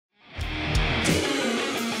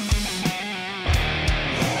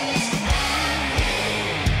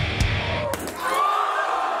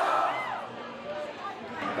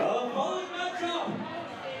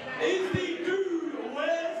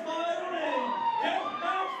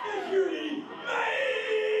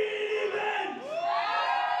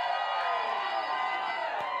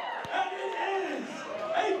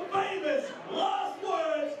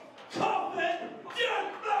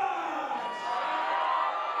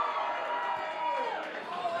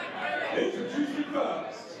Introducing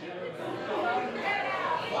first.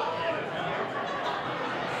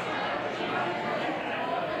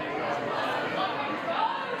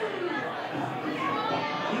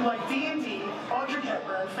 You like D&D, Audrey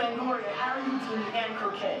Hepburn, Fangoria, Harry Houdini, and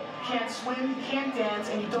croquet. Can't swim, you can't dance,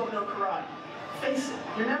 and you don't know karate. Face it,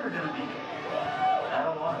 you're never gonna make it. I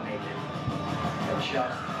don't want to make it. I just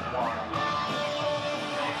want to.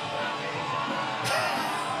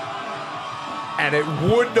 And it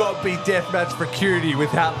would not be deathmatch for Cutie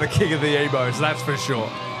without the king of the Emos, that's for sure.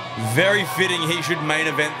 Very fitting he should main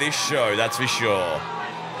event this show, that's for sure.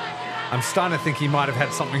 I'm starting to think he might have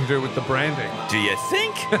had something to do with the branding. Do you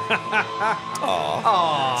think?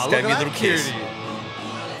 Oh, gave me a little kiss. Cutie.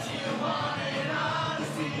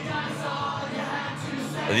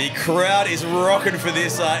 The crowd is rocking for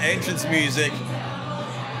this entrance music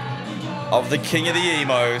of the king of the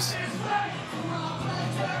Emos.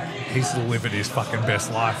 He's living his fucking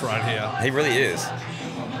best life right here. He really is.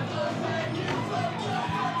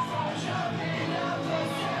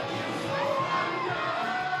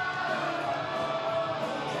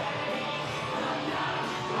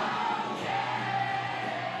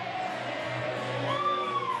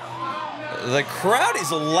 The crowd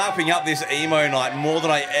is lapping up this emo night more than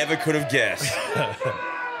I ever could have guessed.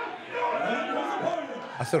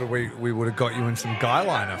 I thought we would have got you in some guy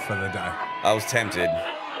liner for the day. I was tempted,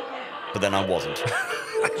 but then I wasn't.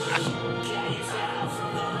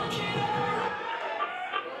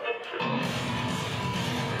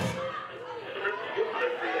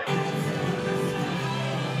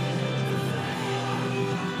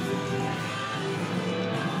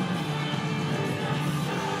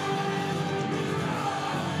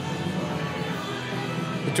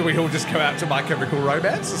 Do we all just go out to My Chemical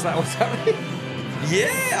Romance? Is that what's happening?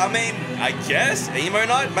 Yeah, I mean, I guess emo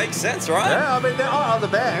night makes sense, right? Yeah, I mean, there are other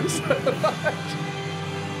bands.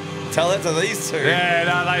 Tell that to these two. Yeah,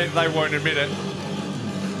 no, they won't admit it.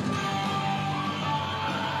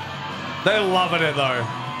 They're loving it, though.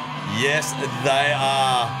 Yes, they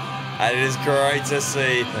are. And it is great to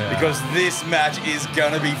see because this match is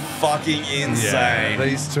going to be fucking insane. Yeah,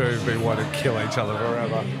 these two have been wanting to kill each other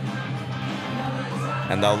forever.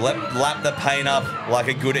 And they'll lap the pain up like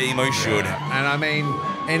a good emo should. And I mean,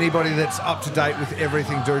 anybody that's up to date with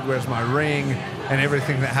everything Dude Where's My Ring and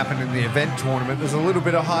everything that happened in the event tournament, there's a little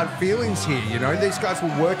bit of hard feelings here, you know? These guys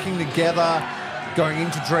were working together. Going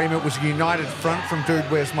into Dream, it was a united front from Dude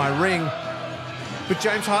Where's My Ring. But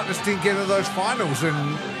James Hartness didn't get into those finals,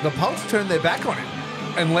 and the Pulse turned their back on him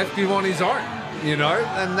and left him on his own, you know?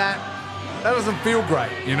 And that doesn't feel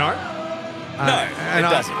great, you know? No, it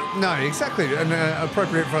doesn't. No, exactly. And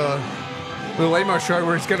appropriate for a little emo show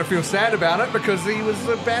where he's going to feel sad about it because he was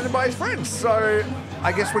abandoned by his friends. So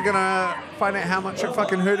I guess we're going to find out how much it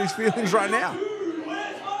fucking hurt his feelings right now.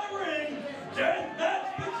 Where's my ring?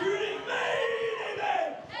 Deathmatch for Cutie main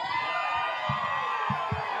event.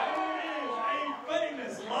 Here is a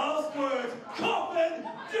famous last words coffin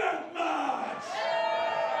deathmatch.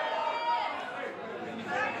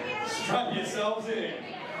 Strap yourselves in.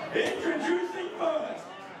 Introducing first,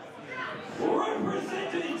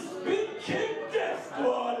 representing Spin Kick Death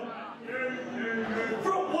Squad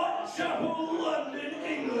from Whitechapel, London,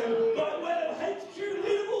 England, by way of HQ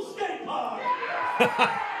Liverpool Skate Park.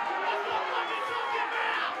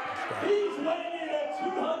 He's weighing in at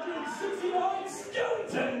 269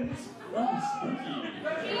 skeletons. Ooh, spooky.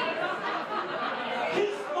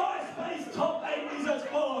 His MySpace top 8 is as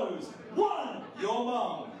follows. 1, your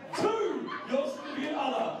mum. 2, your significant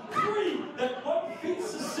other. 3, that one fit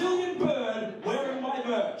Sicilian bird wearing my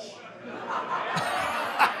merch.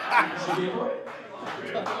 Should be a break.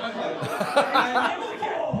 And number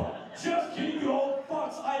 4, just kidding, you old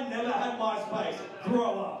fucks. I never had MySpace.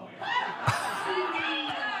 Grow up.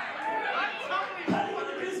 Panic at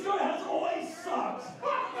the Disco has always sucked.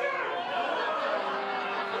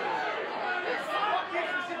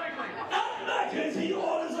 At Macca's, he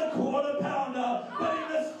orders a quarter pounder, but in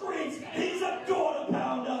the streets, he's a quarter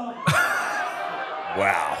pounder.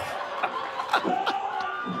 Wow.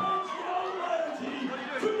 Loyalty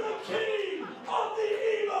to the king of the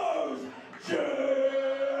Emos, James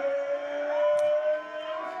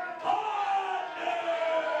Hartness.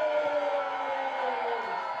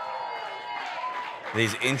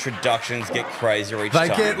 These introductions get crazier each time.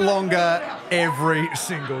 They get longer every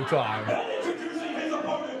single time. And introducing his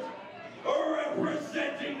opponent,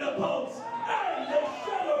 representing the Pulse and the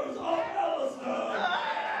Shadows of Alistair.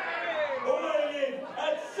 Weighing in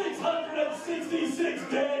at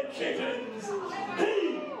 666 dead kittens. He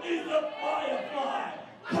is the Firefly,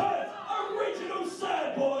 Kurt, original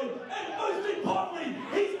sad boy, and most importantly,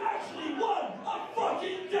 he's actually won a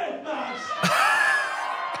fucking deathmatch.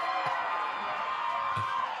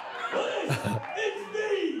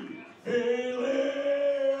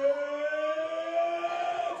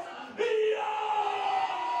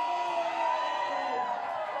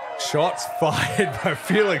 Shots fired by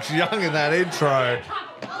Felix Young in that intro.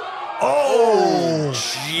 Oh,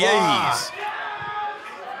 jeez.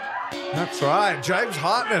 That's right. James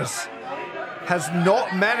Hartness has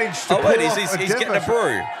not managed to pull off he's a getting a deathmatch.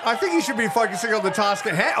 brew. I think he should be focusing on the task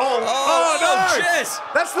at hand. Oh no! Jess.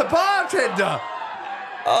 That's the bartender.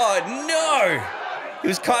 Oh, no. He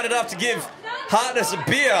was kind enough to give Hartness a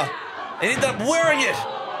beer and ended up wearing it.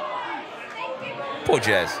 Poor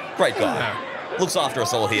Jazz. Great guy. Yeah. Looks after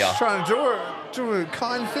us all here. He's trying to do a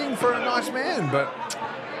kind thing for a nice man, but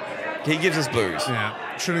He gives us booze.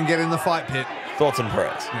 yeah, shouldn't get in the fight pit. Thoughts and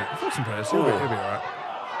prayers. Yeah, thoughts and prayers. He'll be all right.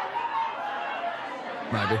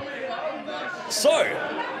 Maybe. So,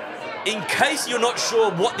 in case you're not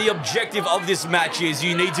sure what the objective of this match is,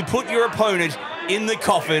 you need to put your opponent in the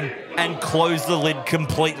coffin and close the lid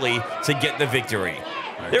completely to get the victory.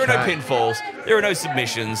 There are no Okay. pinfalls. There are no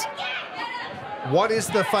submissions. What is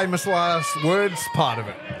the famous last words part of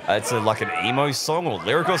it? It's like an emo song or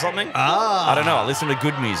lyric or something. Ah. I don't know. I listen to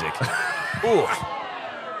good music. Ooh.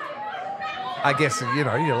 I guess, you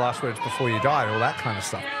know, your last words before you died, all that kind of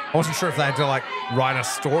stuff. I wasn't sure if they had to, like, write a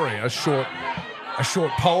story, a short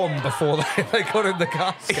poem before they got in the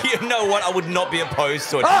casket. You know what? I would not be opposed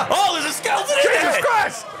to it. Ah! Oh, there's a skeleton in Jesus there!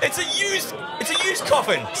 Christ! It's a used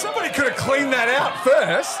coffin. Somebody could have cleaned that out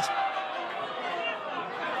first.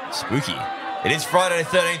 Spooky. It is Friday the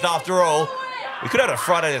 13th after all. We could have had a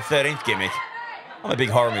Friday the 13th gimmick. I'm a big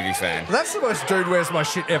horror movie fan. That's the most dude where's my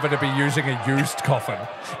shit ever to be using a used coffin.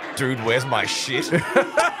 Dude, where's my shit?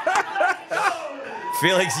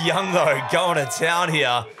 Felix Young, though, going to town here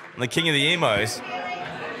on the king of the emos.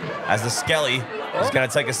 As the Skelly is going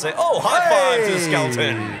to take a seat. Oh, high five to the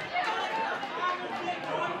skeleton.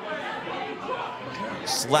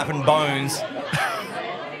 Slapping bones.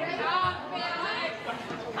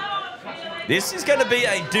 This is going to be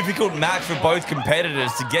a difficult match for both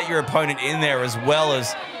competitors to get your opponent in there as well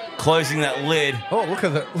as closing that lid. Oh, look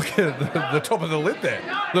at the top of the lid there.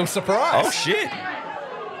 Little surprise. Oh, shit.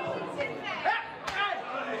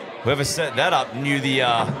 Whoever set that up knew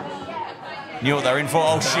what they were in for.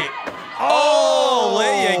 Oh, shit. Oh,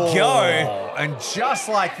 there you go. And just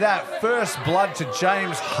like that, first blood to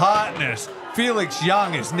James Hartness. Felix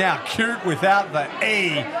Young is now cute without the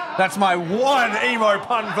E. That's my one emo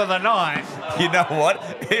pun for the night. You know what?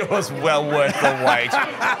 It was well worth the wait.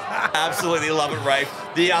 Absolutely love it, Rafe.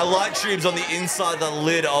 The light tubes on the inside the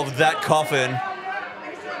lid of that coffin.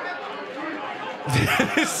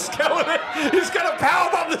 This skeleton, he's going to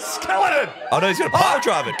powerbomb the skeleton. Oh, no, he's going to power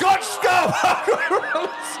drive it. God, stop.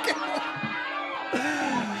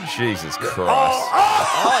 Jesus Christ.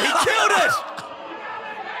 Oh, he killed it.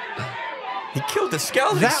 He killed the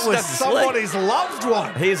skeleton. That was somebody's loved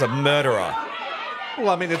one. He is a murderer. Well,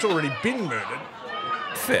 I mean, it's already been murdered,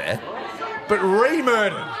 Fair. but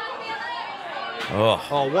re-murdered. Oh,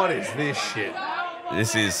 Oh, what is this shit?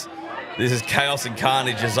 this is chaos and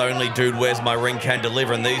carnage as only Dude Where's My Ring can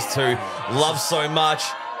deliver, and these two love so much.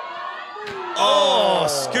 Oh,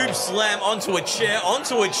 scoop slam onto a chair,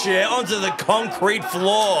 onto the concrete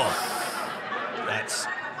floor. That's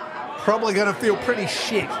probably going to feel pretty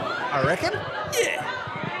shit, I reckon.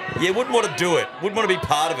 Yeah, wouldn't want to do it. Wouldn't want to be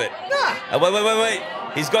part of it. Nah. Wait.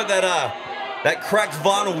 He's got that cracked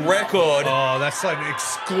vinyl record. Oh, that's like an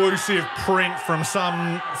exclusive print from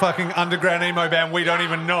some fucking underground emo band we don't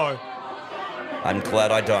even know. I'm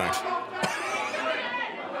glad I don't.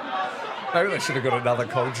 Maybe they should have got another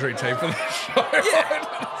commentary team for this show.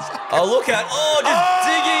 Oh, look at, just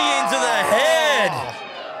digging into the head.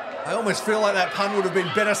 I almost feel like that pun would have been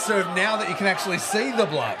better served now that you can actually see the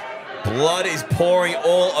blood. Blood is pouring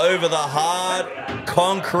all over the hard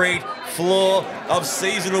concrete floor of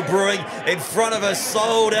Seasonal Brewing in front of a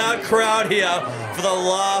sold-out crowd here for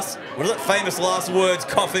the famous last words,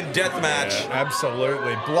 Coffin Deathmatch. Yeah,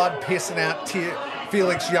 absolutely. Blood pissing out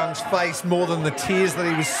Felix Young's face more than the tears that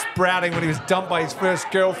he was sprouting when he was dumped by his first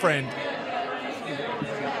girlfriend.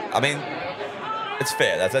 I mean, it's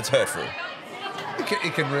fair. That's hurtful.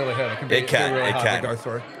 It can really hurt. It can be really hard to go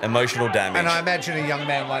through. Emotional damage. And I imagine a young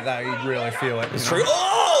man like that, he'd really feel it. It's true.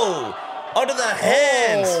 Oh! Onto the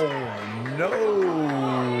hands! Oh,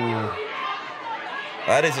 no.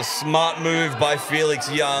 That is a smart move by Felix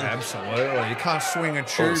Young. Absolutely. You can't swing a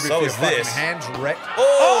tube if so your is fucking this. hand's wrecked.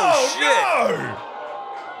 Oh, shit! No!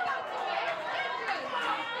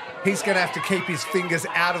 He's going to have to keep his fingers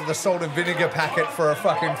out of the salt and vinegar packet for a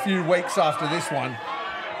fucking few weeks after this one.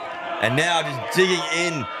 And now just digging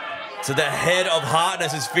in to the head of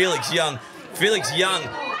Hartness is Felix Young. Felix Young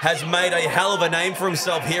has made a hell of a name for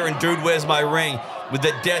himself here in Dude Where's My Ring with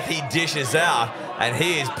the death he dishes out. And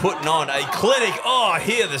he is putting on a clinic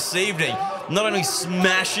here this evening not only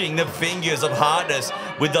smashing the fingers of Hartness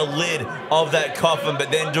with the lid of that coffin,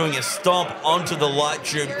 but then doing a stomp onto the light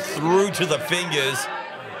tube through to the fingers.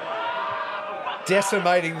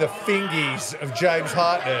 Decimating the fingies of James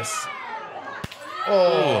Hartness.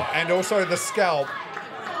 Oh, and also the scalp.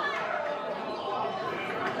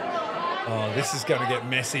 Oh, this is going to get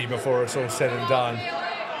messy before it's all said and done.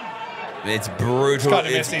 It's brutal.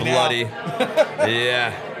 It's bloody.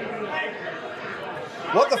 Yeah.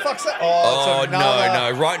 What the fuck's that? Oh, it's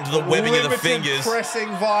no. Right into the webbing of the fingers. Pressing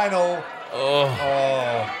vinyl. Oh.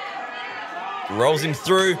 Rolls him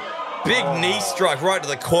through. Big knee strike right to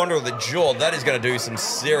the corner of the jaw. That is going to do some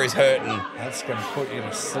serious hurting. That's going to put you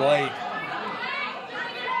to sleep.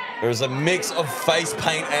 There's a mix of face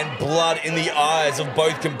paint and blood in the eyes of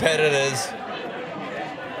both competitors.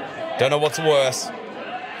 Don't know what's worse.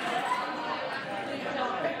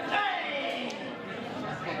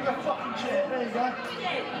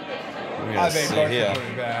 I mean, both are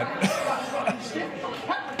pretty bad.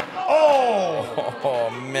 Oh,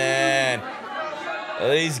 man.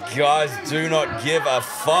 These guys do not give a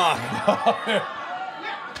fuck.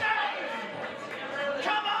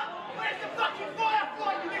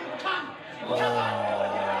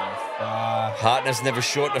 Hartness never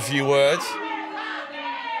short in a few words.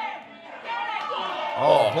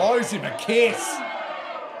 Blows him a kiss.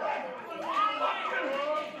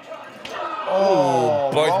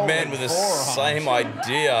 Both men with the same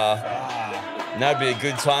idea. Now would be a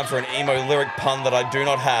good time for an emo lyric pun that I do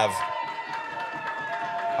not have.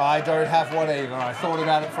 I don't have one either. I thought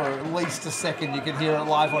about it for at least a second. You could hear it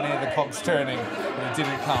live on air, the cogs turning, but it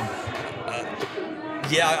didn't come.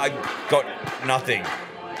 Yeah, I got nothing.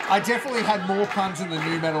 I definitely had more puns in the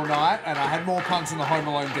New Metal Night, and I had more puns in the Home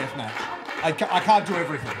Alone Deathmatch. I can't do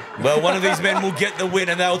everything. Well, one of these men will get the win,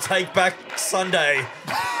 and they'll take back Sunday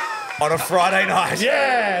on a Friday night.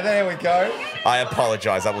 Yeah, there we go. I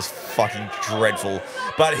apologize. That was fucking dreadful.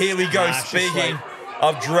 But here we go. Speaking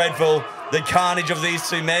of dreadful, the carnage of these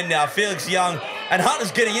two men now. Felix Young and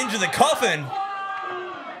Hartness getting into the coffin.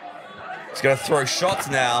 He's going to throw shots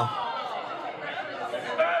now.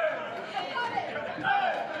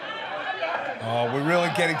 Oh, we're really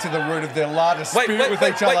getting to the root of their La dispute with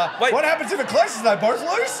each other. What happened to the closest? They both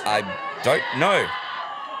lose? I don't know.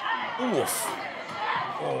 Oof.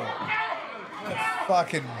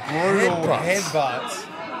 Fucking brutal headbutts.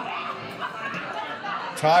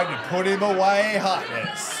 Time to put him away,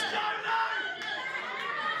 Hartness.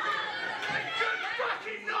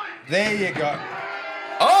 There you go.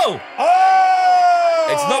 Oh! Oh!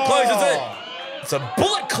 It's not close, is it? It's a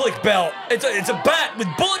bullet click belt. It's a bat with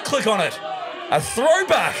bullet click on it. A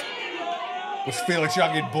throwback. Was Felix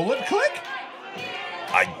Young in bullet click?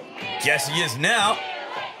 I guess he is now.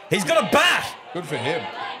 He's got a bat. Good for him.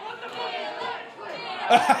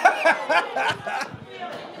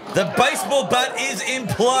 The baseball bat is in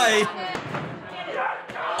play.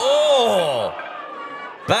 Oh!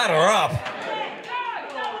 Batter up.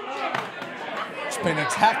 It's been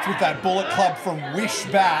attacked with that bullet club from Wish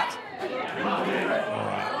Bat.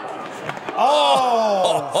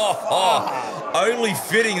 Only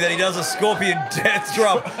fitting that he does a scorpion death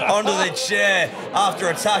drop onto the chair after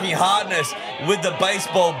attacking Hartness with the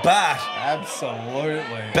baseball bat.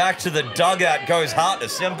 Absolutely. Back to the dugout goes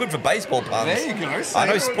Hartness. See, I'm good for baseball puns. There you go. I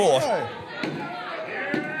know sport. Oh,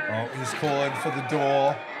 he's calling for the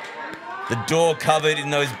door. The door covered in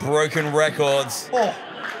those broken records. Oh,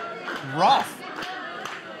 rough.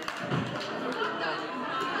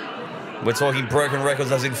 We're talking broken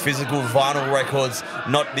records as in physical vinyl records,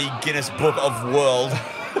 not the Guinness Book of World.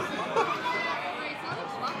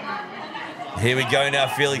 Here we go now.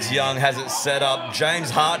 Felix Young has it set up.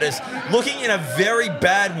 James Hartness looking in a very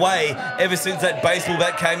bad way ever since that baseball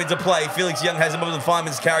bat came into play. Felix Young has him over the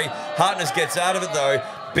fireman's carry. Hartness gets out of it though,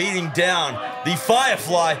 beating down the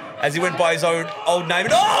Firefly as he went by his own old name.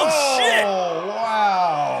 And shit! Oh,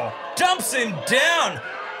 wow. Dumps him down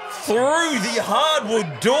through the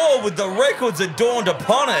hardwood door with the records adorned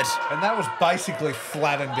upon it. And that was basically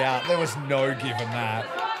flattened out. There was no giving that.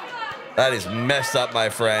 That is messed up, my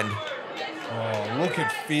friend. Oh, look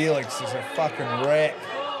at Felix. He's a fucking wreck.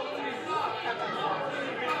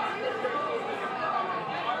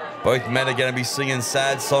 Both men are going to be singing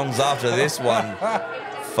sad songs after this one.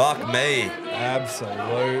 Fuck me.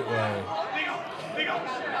 Absolutely.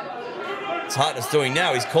 What's Hartness doing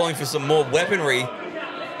now? He's calling for some more weaponry.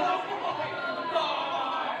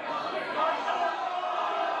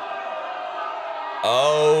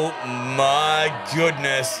 Oh my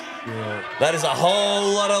goodness. Yeah. That is a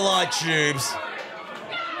whole lot of light tubes.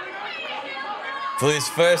 For this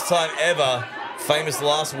first time ever, famous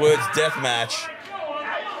last words deathmatch.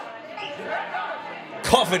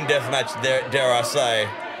 Coffin deathmatch, dare I say.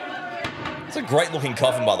 It's a great looking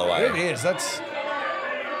coffin, by the way. It is. That's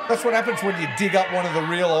what happens when you dig up one of the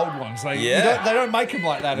real old ones. They don't make them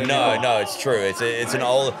like that anymore. No, it's true. It's an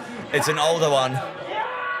older one,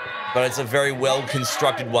 but it's a very well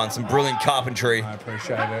constructed one. Some brilliant carpentry. I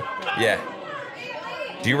appreciate it. Yeah.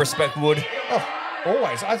 Do you respect wood? Oh,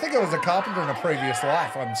 always. I think I was a carpenter in a previous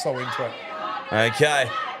life. I'm so into it. Okay.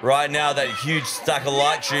 Right now, that huge stack of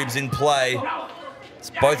light tubes in play.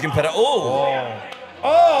 It's both competitive.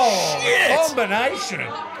 Oh, shit! Combination.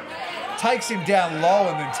 Takes him down low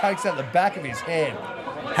and then takes out the back of his head.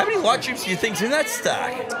 How many light tubes do you think's in that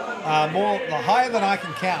stack? Higher than I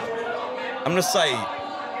can count. I'm gonna say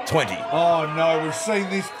 20. Oh no, we've seen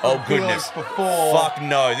this goodness before. Fuck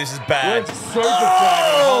no, this is bad.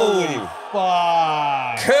 Holy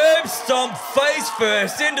fuck. Curb stomp face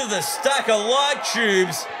first into the stack of light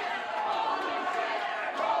tubes.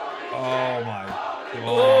 Oh my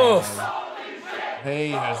god. Oof.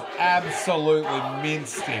 He has absolutely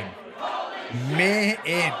minced him.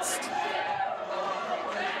 Minced.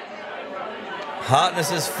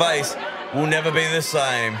 Hartness's face will never be the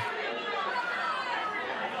same.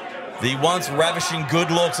 The once ravishing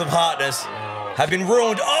good looks of Hartness have been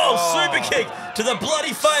ruined. Super kick to the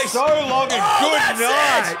bloody face. So long and good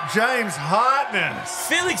night, it. James Hartness.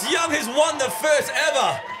 Felix Young has won the first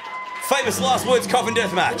ever famous last words coffin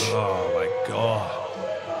deathmatch. Oh my god.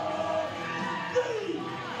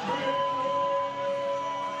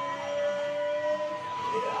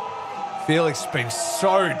 Felix has been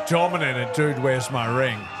so dominant at Dude, Where's My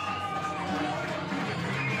Ring?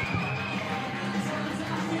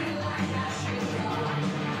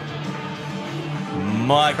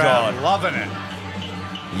 My God. Loving it.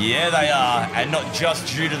 Yeah, they are. And not just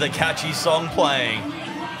due to the catchy song playing.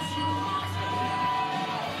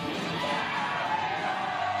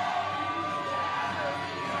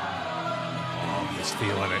 Oh, he's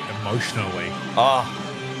feeling it emotionally.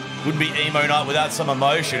 Wouldn't be emo night without some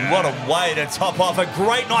emotion. What a way to top off a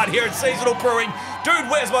great night here at Seasonal Brewing. Dude,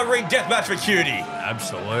 Where's My Ring deathmatch for Cutie.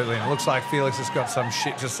 Absolutely. And it looks like Felix has got some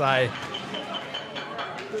shit to say.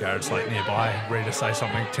 Jared's like nearby, ready to say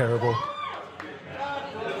something terrible.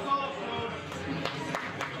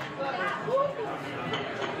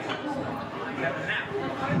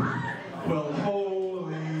 Well,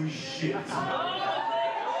 holy shit.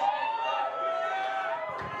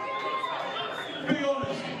 Be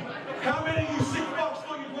honest, how many of you sick fucks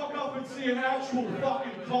thought you'd rock up and see an actual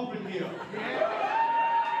fucking coffin here?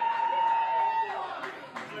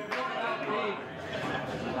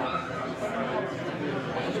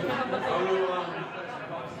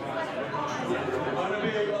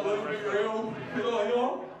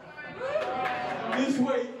 This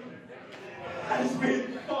week has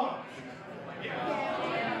been fun.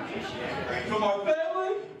 For my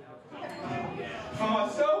family, for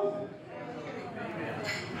myself,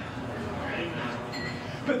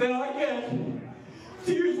 but then I get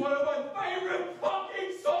to use one of my favorite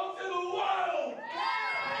fucking songs in the world.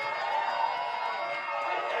 I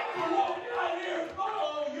get to walk out here in front of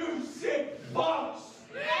all you sick fucks.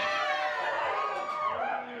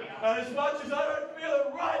 And as much as I don't feel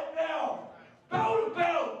it right now, bell to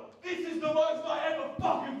bell, this is the most I ever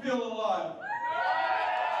fucking feel alive.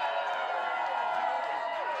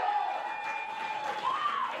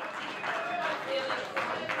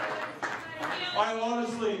 I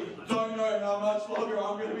honestly don't know how much longer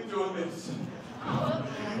I'm going to be doing this. But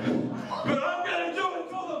I'm going to do it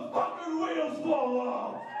till the fucking wheels fall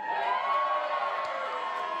off.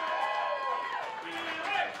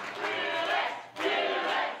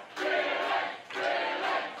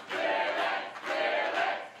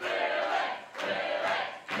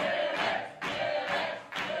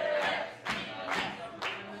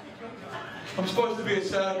 I'm supposed to be a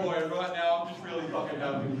sad boy, and right now I'm just really fucking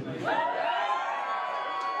happy.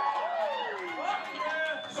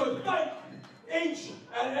 So thank each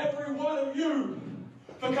and every one of you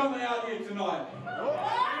for coming out here tonight.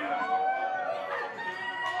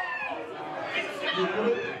 You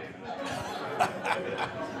good?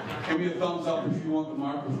 Give me a thumbs up if you want the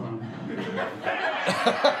microphone.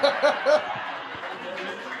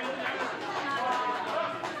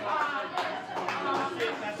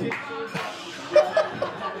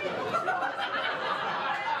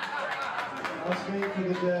 I'll speak for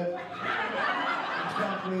the dead. I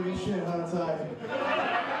can't believe this shit outside.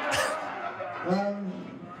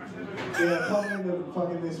 Yeah, coming into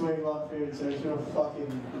fucking this week like food, so it's real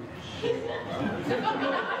fucking shit.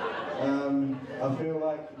 I feel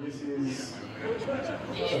like this is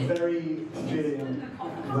very fitting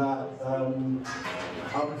that I've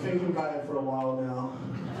been thinking about it for a while now.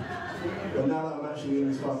 But now that I'm actually in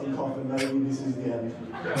this fucking coffin, maybe this is the end.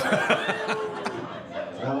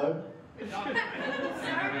 Hello?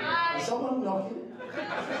 Is someone knocking?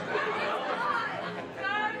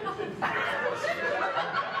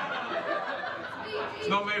 It's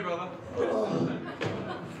not me, brother.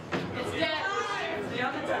 It's dead. It's the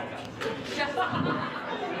Undertaker.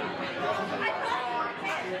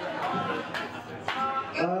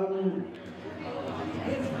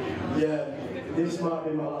 Yeah, this might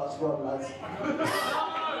be my last one, lads.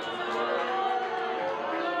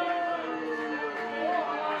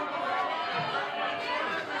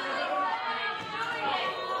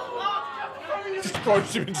 Just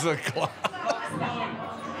throws him into the glass.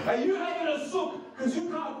 Are you having a sook? Because you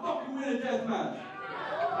can't fucking win a death match.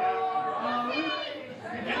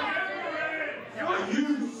 Are you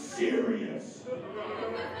serious?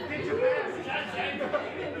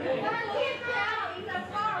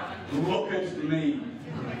 Look at me.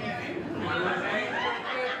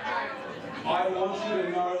 I want you to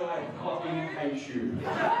know I fucking hate you.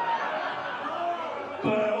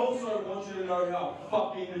 But I also want you to know how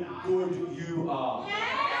fucking good you are.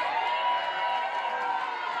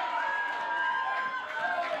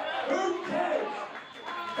 Who cares?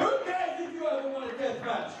 Who cares if you ever won a death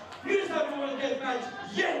match? You just haven't won a death match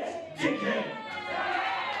yet, dickhead!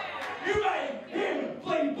 You made him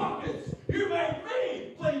play buckets! You made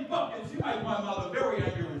me play buckets! You made my mother very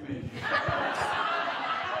angry with me.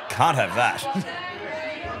 Can't have that.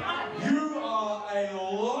 You are a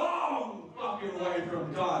long fucking way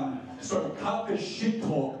from done. So cut the shit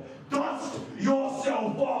talk, dust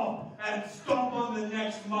yourself off, and stomp on the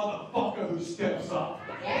next motherfucker who steps up.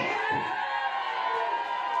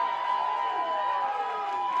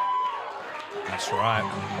 That's right.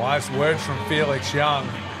 Wise words from Felix Young.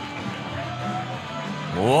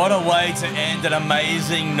 What a way to end an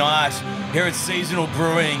amazing night here at Seasonal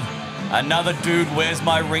Brewing. Another Dude Where's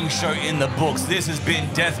My Ring show in the books. This has been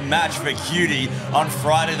Deathmatch for Cutie on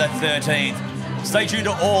Friday the 13th. Stay tuned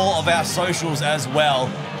to all of our socials as well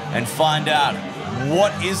and find out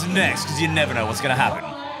what is next, because you never know what's going to happen.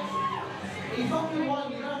 He fucking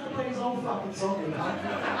won, you don't have to play his own fucking song, you know?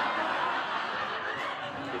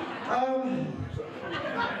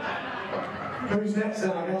 Who's next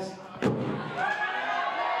then, I guess?